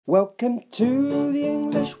Welcome to the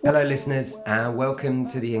English Waffle. Hello listeners and welcome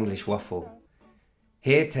to the English Waffle.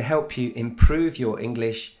 Here to help you improve your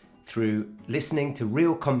English through listening to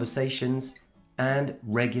real conversations and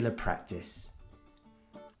regular practice.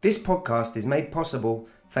 This podcast is made possible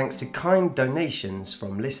thanks to kind donations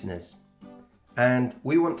from listeners. And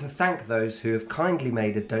we want to thank those who have kindly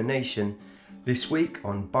made a donation this week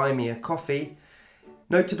on Buy Me a Coffee,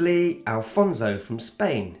 notably Alfonso from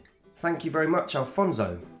Spain. Thank you very much,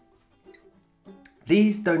 Alfonso.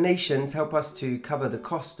 These donations help us to cover the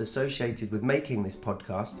cost associated with making this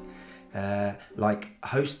podcast, like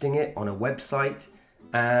hosting it on a website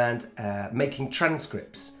and making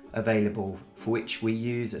transcripts available, for which we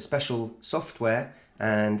use a special software,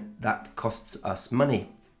 and that costs us money.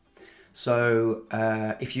 So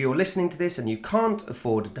if you're listening to this and you can't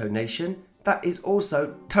afford a donation, that is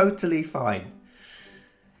also totally fine.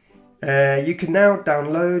 You can now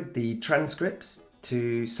download the transcripts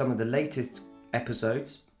to some of the latest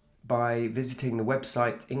episodes by visiting the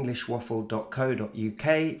website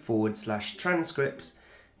englishwaffle.co.uk/transcripts,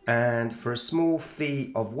 and for a small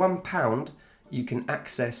fee of £1 you can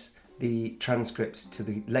access the transcripts to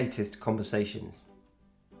the latest conversations.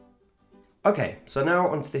 Okay, so now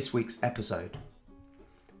on to this week's episode.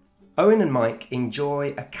 Owen and Mike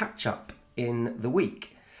enjoy a catch-up in the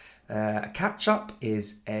week. A catch-up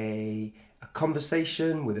is a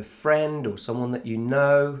conversation with a friend or someone that you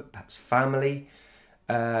know, perhaps family,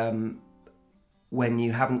 when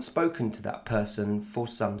you haven't spoken to that person for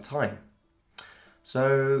some time.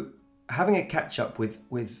 So having a catch-up with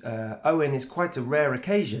Owen is quite a rare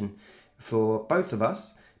occasion for both of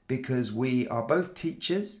us, because we are both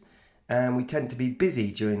teachers and we tend to be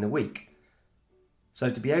busy during the week. So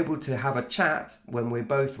to be able to have a chat when we're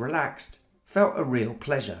both relaxed felt a real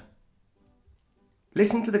pleasure.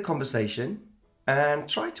 Listen to the conversation and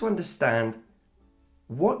try to understand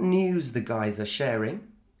what news the guys are sharing,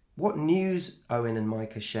 what news Owen and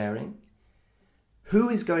Mike are sharing, who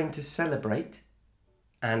is going to celebrate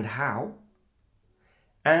and how,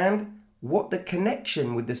 and what the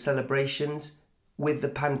connection with the celebrations with the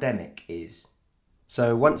pandemic is.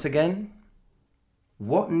 So once again,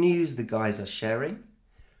 what news the guys are sharing,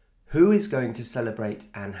 who is going to celebrate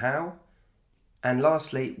and how, and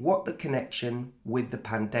lastly, what the connection with the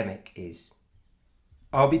pandemic is.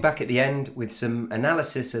 I'll be back at the end with some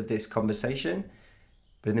analysis of this conversation,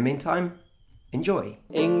 but in the meantime, enjoy.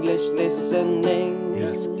 English listening.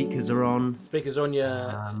 The speakers are on. Speakers on,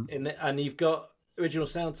 yeah, and you've got original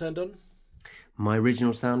sound turned on. My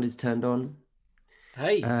original sound is turned on.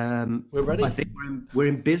 Hey, we're ready. I think we're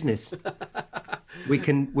in business. we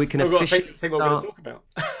can We've got officially a thing we're going to talk about.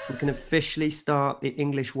 we can officially start the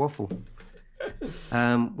English Waffle,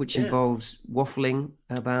 which involves waffling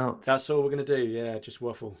about. That's all we're going to do. Yeah, just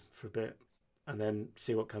waffle for a bit, and then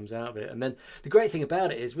see what comes out of it. And then the great thing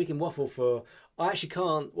about it is we can waffle for. I actually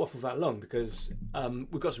can't waffle that long because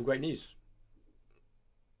we've got some great news.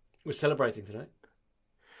 We're celebrating tonight.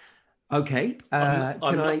 Okay.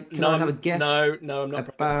 Can I have a guess? No, I'm not.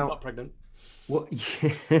 About I'm not pregnant. What?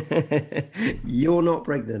 You're not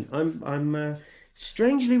pregnant. I'm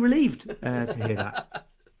strangely relieved to hear that.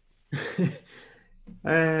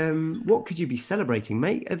 What could you be celebrating,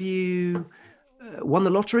 mate? Have you won the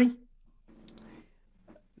lottery?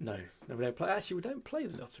 No, we don't play. Actually, we don't play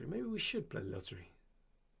the lottery. Maybe we should play the lottery.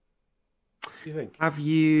 What do you think? Have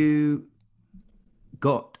you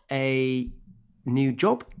got a new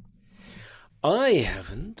job? I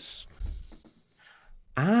haven't.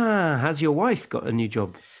 Has your wife got a new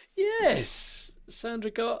job? Yes,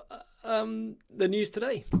 Sandra got the news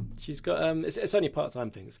today. She's got it's only a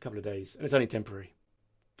part-time thing. It's a couple of days, and it's only temporary,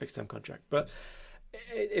 fixed-term contract. But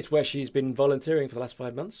it's where she's been volunteering for the last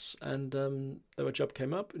 5 months, and a job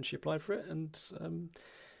came up, and she applied for it, and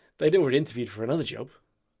they'd already interviewed for another job,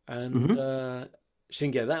 and she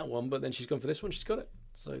didn't get that one, but then she's gone for this one. She's got it.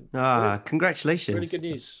 So congratulations! Really good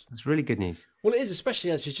news. It's really good news. Well, it is,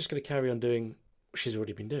 especially as she's just going to carry on doing what she's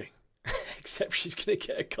already been doing, except she's going to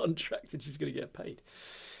get a contract and she's going to get paid.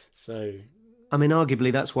 So, I mean,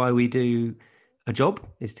 arguably that's why we do a job,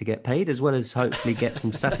 is to get paid, as well as hopefully get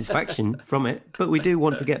some satisfaction from it. But we do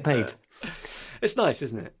want to get paid. It's nice,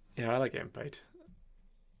 isn't it? Yeah, I like getting paid.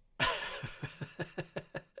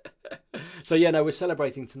 So yeah, no, we're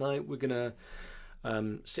celebrating tonight. We're gonna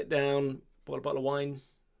sit down, boil a bottle of wine.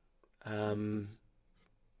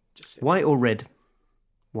 White or red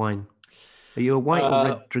wine? Are you a white or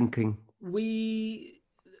red drinking? We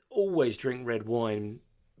always drink red wine,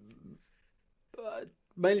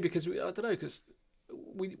 mainly because I don't know, because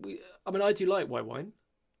I mean, I do like white wine,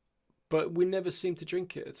 but we never seem to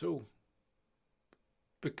drink it at all.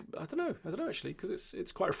 I don't know actually, because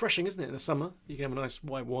it's quite refreshing, isn't it? In the summer, you can have a nice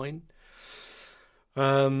white wine.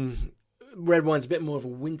 Red wine's a bit more of a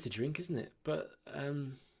winter drink, isn't it? But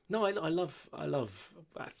no, I love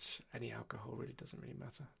that. Any alcohol really doesn't really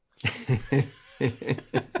matter.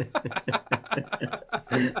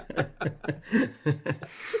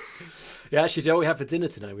 Yeah, actually, Joe, what we had for dinner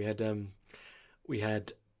tonight, we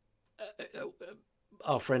had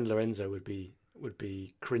our friend Lorenzo would be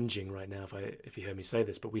cringing right now if he heard me say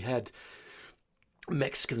this, but we had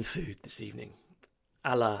Mexican food this evening,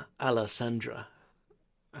 a la Sandra,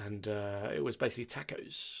 and it was basically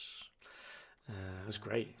tacos. It was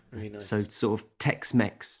great, really nice. So sort of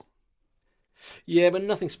Tex-Mex. Yeah, but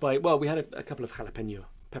nothing spicy. Well, we had a couple of jalapeno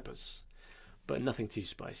peppers, but nothing too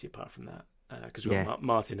spicy apart from that. Because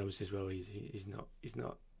Martin obviously as well, he's not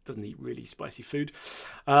doesn't eat really spicy food.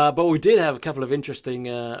 But we did have a couple of interesting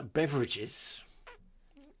beverages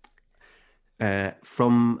of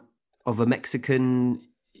a Mexican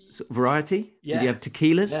variety. Yeah. Did you have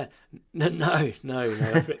tequilas? Yeah. No.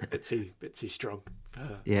 That's a bit too strong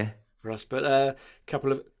for us. But a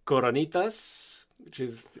couple of Coronitas, which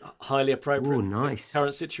is highly appropriate. Oh, nice.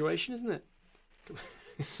 Current situation, isn't it?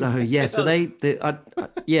 So a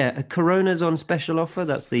Corona's on special offer.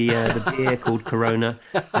 That's the beer called Corona,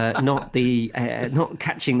 not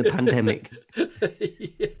catching the pandemic.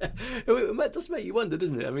 It does make you wonder,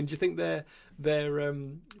 doesn't it? I mean, do you think their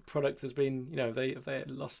product has been, have they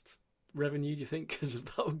lost revenue? Do you think because of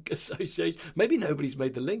the association? Maybe nobody's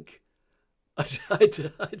made the link. I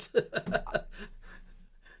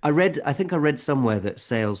think I read somewhere that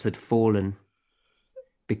sales had fallen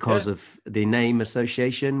because of the name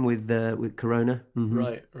association with Corona. Mm-hmm.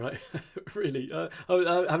 Right. Really? I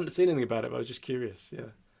haven't seen anything about it, but I was just curious.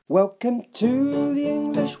 Yeah. Welcome to the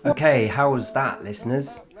English Waffle. Okay, how was that,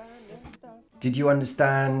 listeners? Did you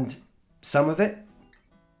understand some of it?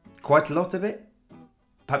 Quite a lot of it?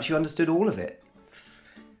 Perhaps you understood all of it?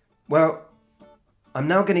 Well, I'm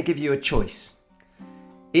now going to give you a choice.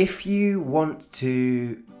 If you want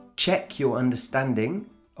to check your understanding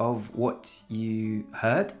of what you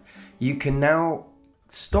heard, you can now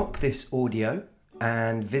stop this audio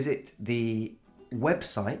and visit the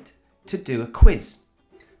website to do a quiz.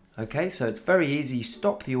 Okay, so it's very easy. You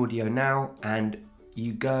stop the audio now and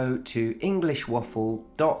you go to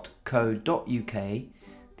englishwaffle.co.uk,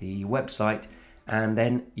 the website, and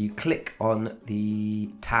then you click on the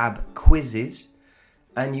tab quizzes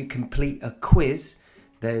and you complete a quiz.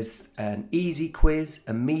 There's an easy quiz,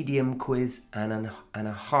 a medium quiz, and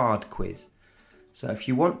a hard quiz. So if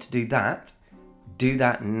you want to do that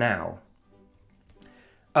now.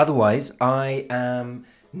 Otherwise, I am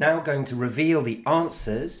now going to reveal the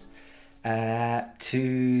answers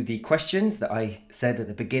to the questions that I said at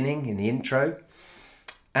the beginning in the intro,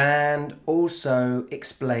 and also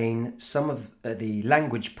explain some of the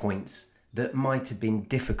language points that might have been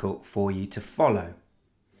difficult for you to follow.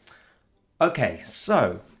 Okay,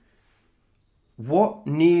 so what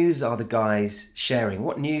news are the guys sharing?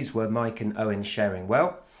 What news were Mike and Owen sharing?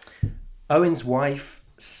 Well, Owen's wife,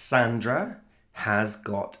 Sandra, has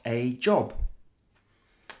got a job.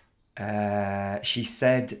 She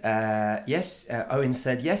said, yes. Owen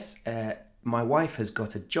said, yes, my wife has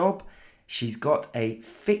got a job. She's got a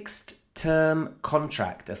fixed term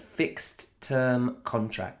contract.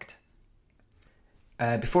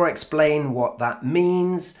 Before I explain what that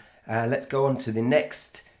means, let's go on to the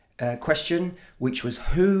next question, which was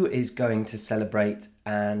who is going to celebrate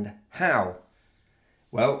and how?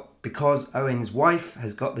 Well, because Owen's wife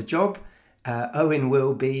has got the job, Owen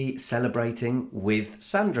will be celebrating with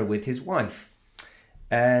Sandra, with his wife.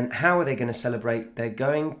 And how are they going to celebrate? They're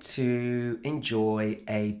going to enjoy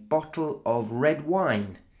a bottle of red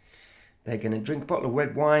wine. They're going to drink a bottle of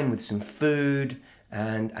red wine with some food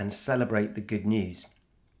and celebrate the good news.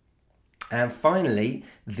 And finally,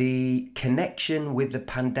 the connection with the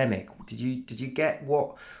pandemic. Did you get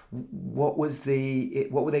what were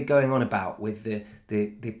they going on about with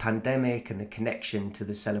the pandemic and the connection to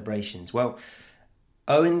the celebrations? Well,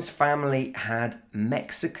 Owen's family had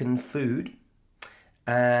Mexican food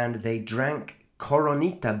and they drank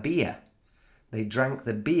Coronita beer. They drank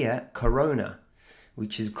the beer Corona,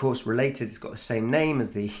 which is of course related. It's got the same name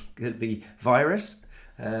as the virus.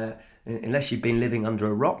 Unless you've been living under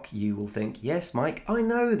a rock, you will think, yes, Mike, I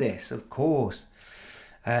know this, of course.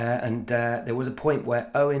 And there was a point where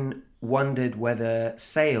Owen wondered whether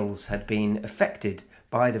sales had been affected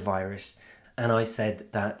by the virus. And I said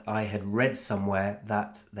that I had read somewhere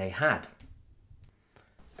that they had.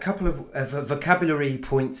 A couple of vocabulary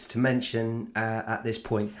points to mention at this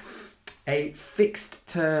point. A fixed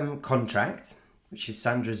term contract, which is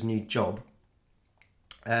Sandra's new job.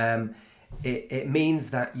 It means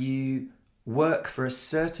that you work for a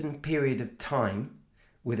certain period of time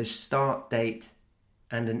with a start date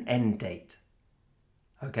and an end date.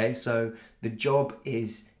 Okay, so the job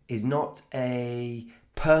is not a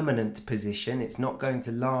permanent position. It's not going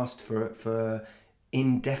to last for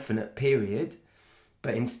indefinite period,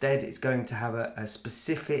 but instead it's going to have a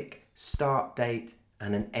specific start date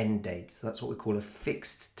and an end date. So that's what we call a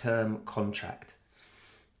fixed term contract.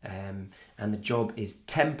 And the job is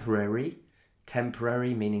temporary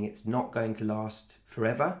meaning it's not going to last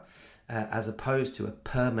forever, as opposed to a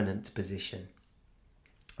permanent position.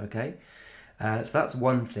 Okay, so that's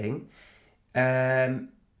one thing. At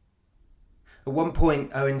one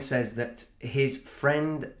point, Owen says that his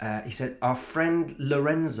friend, he said, our friend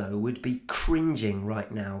Lorenzo would be cringing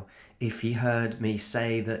right now if he heard me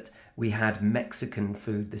say that we had Mexican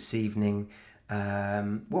food this evening.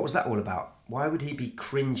 What was that all about? Why would he be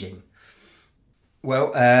cringing?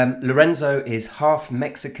 Well, Lorenzo is half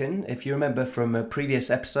Mexican. If you remember from a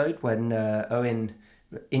previous episode when Owen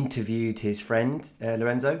interviewed his friend,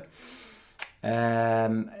 Lorenzo,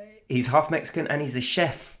 he's half Mexican and he's a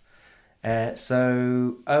chef.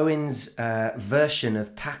 So Owen's version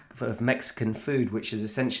of Mexican food, which is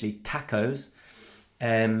essentially tacos,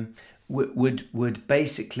 would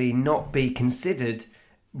basically not be considered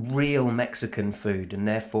real Mexican food, and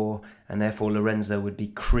therefore Lorenzo would be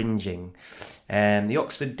cringing. The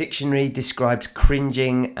Oxford Dictionary describes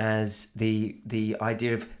cringing as the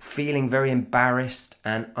idea of feeling very embarrassed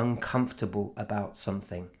and uncomfortable about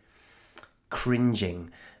something.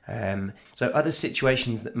 Cringing. So other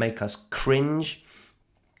situations that make us cringe,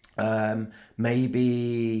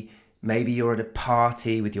 maybe you're at a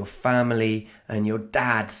party with your family and your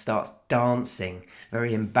dad starts dancing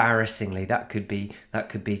very embarrassingly. That could be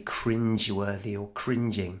cringeworthy or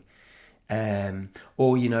cringing.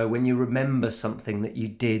 Or when you remember something that you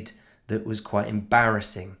did that was quite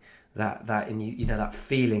embarrassing, that and you know that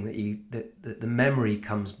feeling that the memory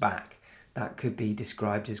comes back, that could be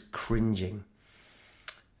described as cringing.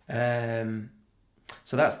 So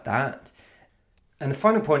that's that. And the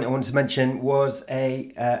final point I wanted to mention was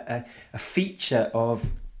a feature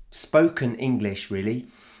of spoken English, really,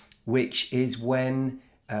 which is when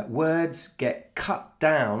words get cut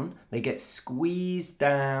down, they get squeezed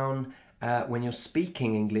down when you're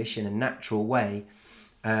speaking English in a natural way,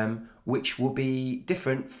 which will be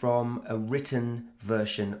different from a written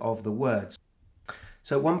version of the words.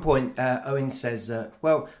 So at one point, Owen says,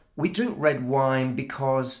 well, we drink red wine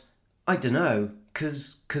because, I don't know,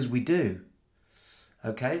 because we do.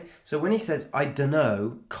 Okay, so when he says I don't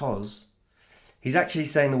know, cause, he's actually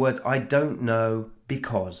saying the words I don't know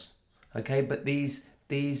because. Okay, but these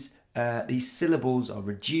syllables are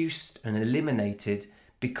reduced and eliminated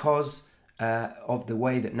because of the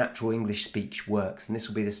way that natural English speech works, and this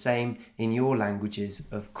will be the same in your languages,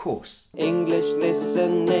 of course. English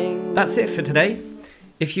listening. That's it for today.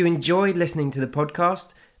 If you enjoyed listening to the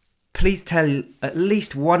podcast, please tell at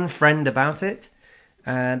least one friend about it.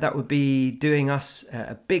 That would be doing us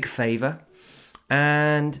a big favour.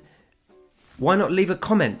 And why not leave a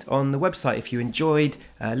comment on the website if you enjoyed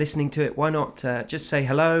listening to it? Why not just say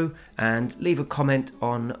hello and leave a comment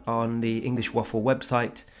on the English Waffle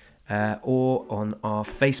website or on our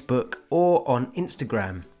Facebook or on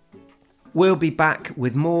Instagram. We'll be back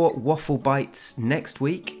with more Waffle Bites next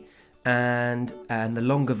week, and the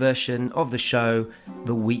longer version of the show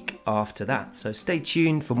the week after that. So stay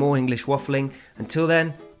tuned for more English waffling. Until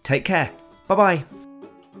then, take care. Bye-bye.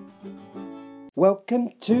 Welcome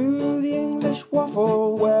to the English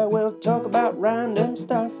Waffle, where we'll talk about random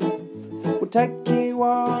stuff. We'll take you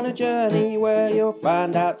on a journey where you'll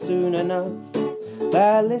find out soon enough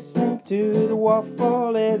that listening to the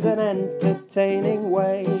waffle is an entertaining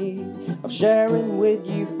way of sharing with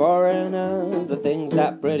you foreigners the things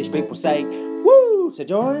that British people say. Woo! So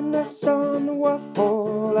join us on the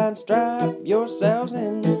waffle and strap yourselves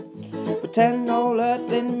in for 10 whole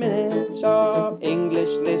earthly minutes of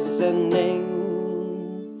English listening.